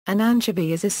An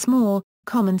anchovy is a small,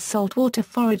 common saltwater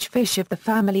forage fish of the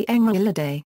family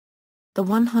Engraulidae. The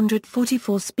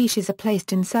 144 species are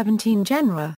placed in 17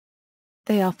 genera.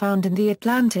 They are found in the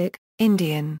Atlantic,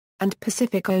 Indian, and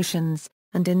Pacific Oceans,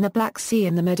 and in the Black Sea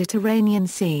and the Mediterranean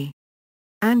Sea.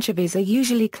 Anchovies are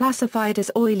usually classified as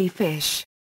oily fish.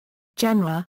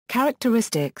 Genera,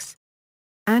 characteristics.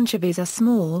 Anchovies are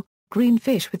small, green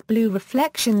fish with blue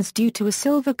reflections due to a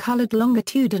silver-colored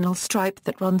longitudinal stripe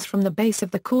that runs from the base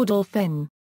of the caudal fin.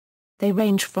 They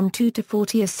range from 2 to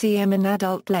 40 cm in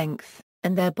adult length,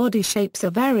 and their body shapes are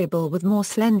variable with more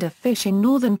slender fish in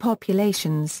northern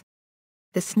populations.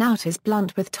 The snout is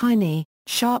blunt with tiny,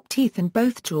 sharp teeth in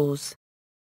both jaws.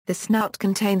 The snout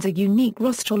contains a unique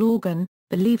rostral organ,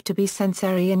 believed to be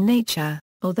sensory in nature,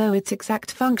 although its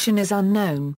exact function is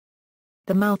unknown.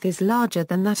 The mouth is larger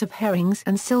than that of herrings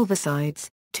and silversides,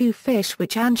 two fish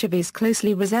which anchovies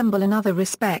closely resemble in other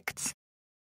respects.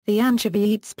 The anchovy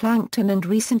eats plankton and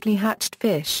recently hatched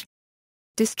fish.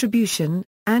 Distribution.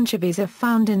 Anchovies are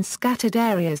found in scattered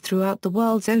areas throughout the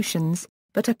world's oceans,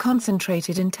 but are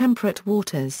concentrated in temperate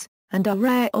waters, and are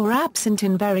rare or absent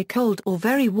in very cold or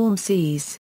very warm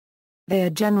seas. They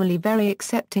are generally very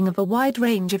accepting of a wide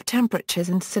range of temperatures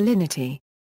and salinity.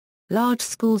 Large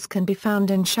schools can be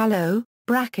found in shallow,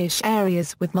 brackish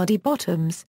areas with muddy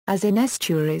bottoms, as in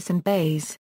estuaries and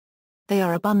bays. They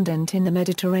are abundant in the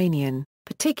Mediterranean,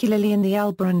 particularly in the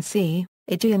Alboran Sea,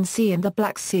 Aegean Sea and the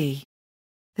Black Sea.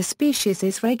 The species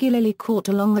is regularly caught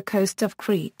along the coasts of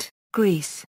Crete,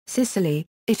 Greece, Sicily,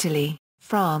 Italy,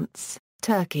 France,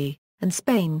 Turkey, and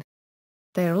Spain.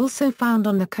 They are also found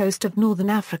on the coast of northern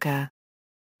Africa.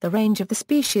 The range of the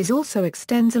species also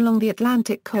extends along the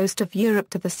Atlantic coast of Europe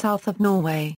to the south of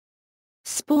Norway.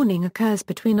 Spawning occurs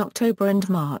between October and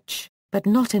March, but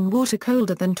not in water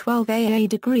colder than 12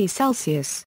 degrees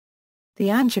Celsius.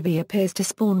 The anchovy appears to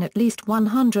spawn at least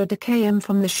 100 km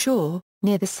from the shore,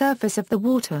 near the surface of the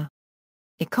water.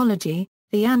 Ecology.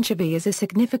 The anchovy is a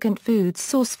significant food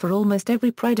source for almost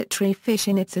every predatory fish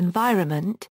in its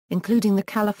environment, including the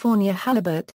California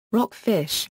halibut,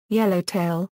 rockfish,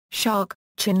 yellowtail, shark,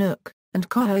 chinook, and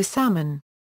coho salmon.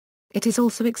 It is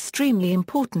also extremely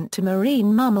important to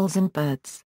marine mammals and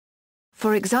birds.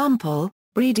 For example,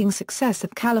 breeding success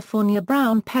of California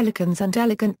brown pelicans and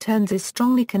elegant terns is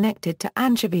strongly connected to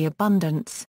anchovy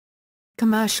abundance.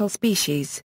 Commercial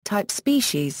species, type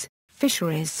species,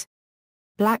 fisheries.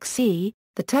 Black Sea.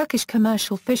 The Turkish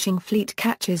commercial fishing fleet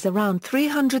catches around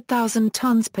 300,000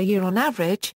 tons per year on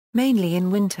average, mainly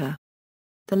in winter.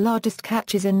 The largest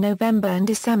catch is in November and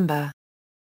December.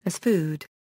 As food.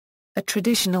 A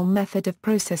traditional method of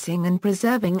processing and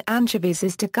preserving anchovies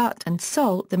is to gut and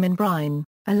salt them in brine,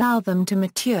 allow them to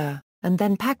mature, and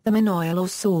then pack them in oil or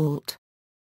salt.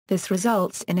 This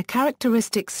results in a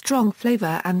characteristic strong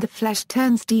flavor and the flesh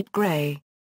turns deep gray.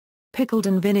 Pickled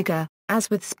in vinegar. As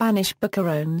with Spanish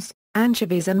boquerones,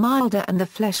 anchovies are milder and the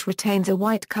flesh retains a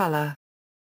white color.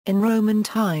 In Roman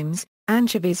times,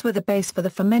 anchovies were the base for the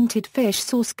fermented fish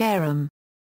sauce garum.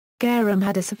 Garum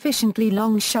had a sufficiently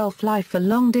long shelf life for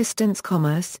long-distance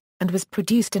commerce, and was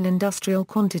produced in industrial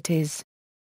quantities.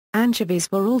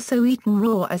 Anchovies were also eaten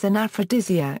raw as an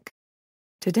aphrodisiac.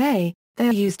 Today, they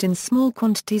are used in small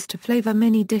quantities to flavor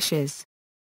many dishes.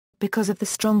 Because of the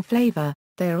strong flavor,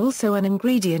 they are also an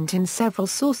ingredient in several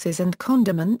sauces and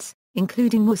condiments,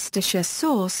 including Worcestershire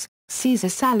sauce, Caesar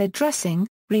salad dressing,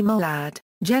 remoulade,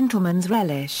 gentleman's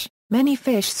relish, many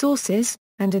fish sauces,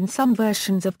 and in some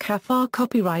versions of Cafard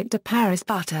copyright de Paris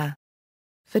butter.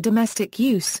 For domestic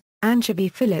use, anchovy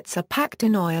fillets are packed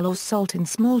in oil or salt in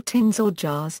small tins or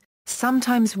jars,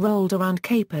 sometimes rolled around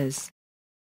capers.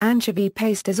 Anchovy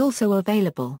paste is also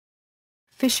available.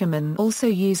 Fishermen also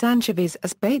use anchovies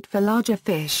as bait for larger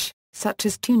fish, such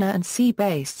as tuna and sea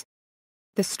bass.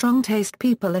 The strong taste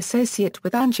people associate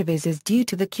with anchovies is due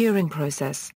to the curing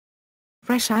process.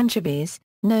 Fresh anchovies,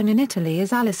 known in Italy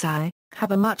as alisai,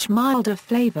 have a much milder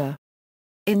flavor.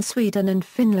 In Sweden and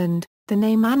Finland, the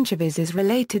name anchovies is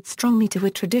related strongly to a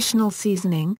traditional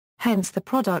seasoning, hence the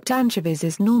product anchovies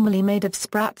is normally made of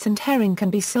sprats and herring can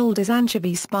be sold as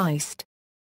anchovy spiced.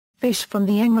 Fish from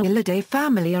the Engraulidae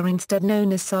family are instead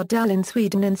known as sardell in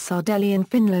Sweden and sardelli in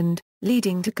Finland,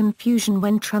 leading to confusion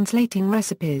when translating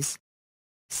recipes.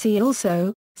 See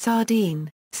also, sardine,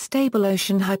 stable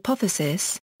ocean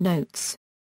hypothesis, notes.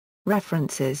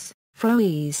 References,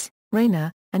 Froese,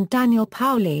 Rayner, and Daniel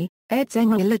Pauli, eds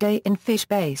Engraulidae in Fish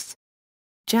Base.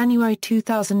 January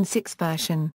 2006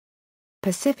 version.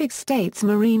 Pacific States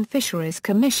Marine Fisheries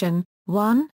Commission,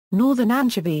 1, Northern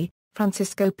Anchovy,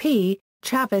 Francisco P.,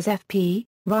 Chavez F.P.,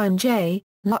 Ryan J.,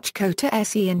 Luchkota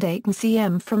S.E. and Aiken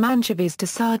C.M. From Anchovies to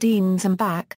Sardines and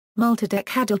Back,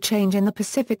 Multidecadal change in the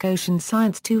Pacific Ocean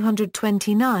Science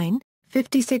 229,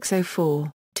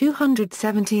 5604,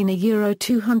 217 Euro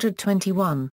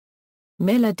 221.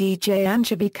 Miller D.J.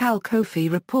 Anchovy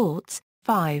Calcofi Reports,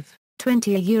 5,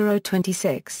 20 Euro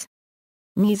 26.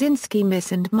 Miesinski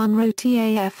Miss and Munro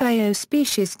TAFAO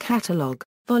Species Catalogue,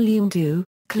 Volume 2,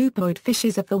 Clupoid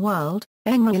Fishes of the World,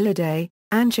 Engraulidae,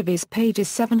 Anchovies pages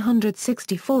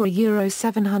 764 Euro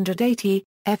 780,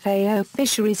 FAO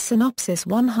Fisheries Synopsis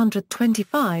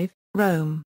 125,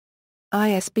 Rome.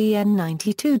 ISBN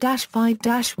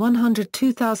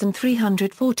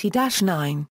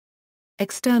 92-5-102340-9.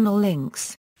 External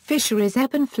links, Fisheries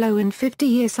Ebb and Flow in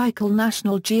 50-Year Cycle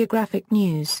National Geographic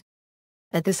News.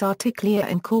 This article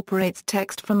incorporates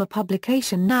text from a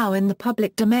publication now in the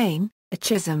public domain,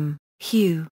 Chisholm,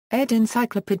 Hugh, ed.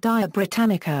 Encyclopædia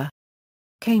Britannica.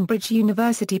 Cambridge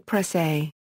University Press A.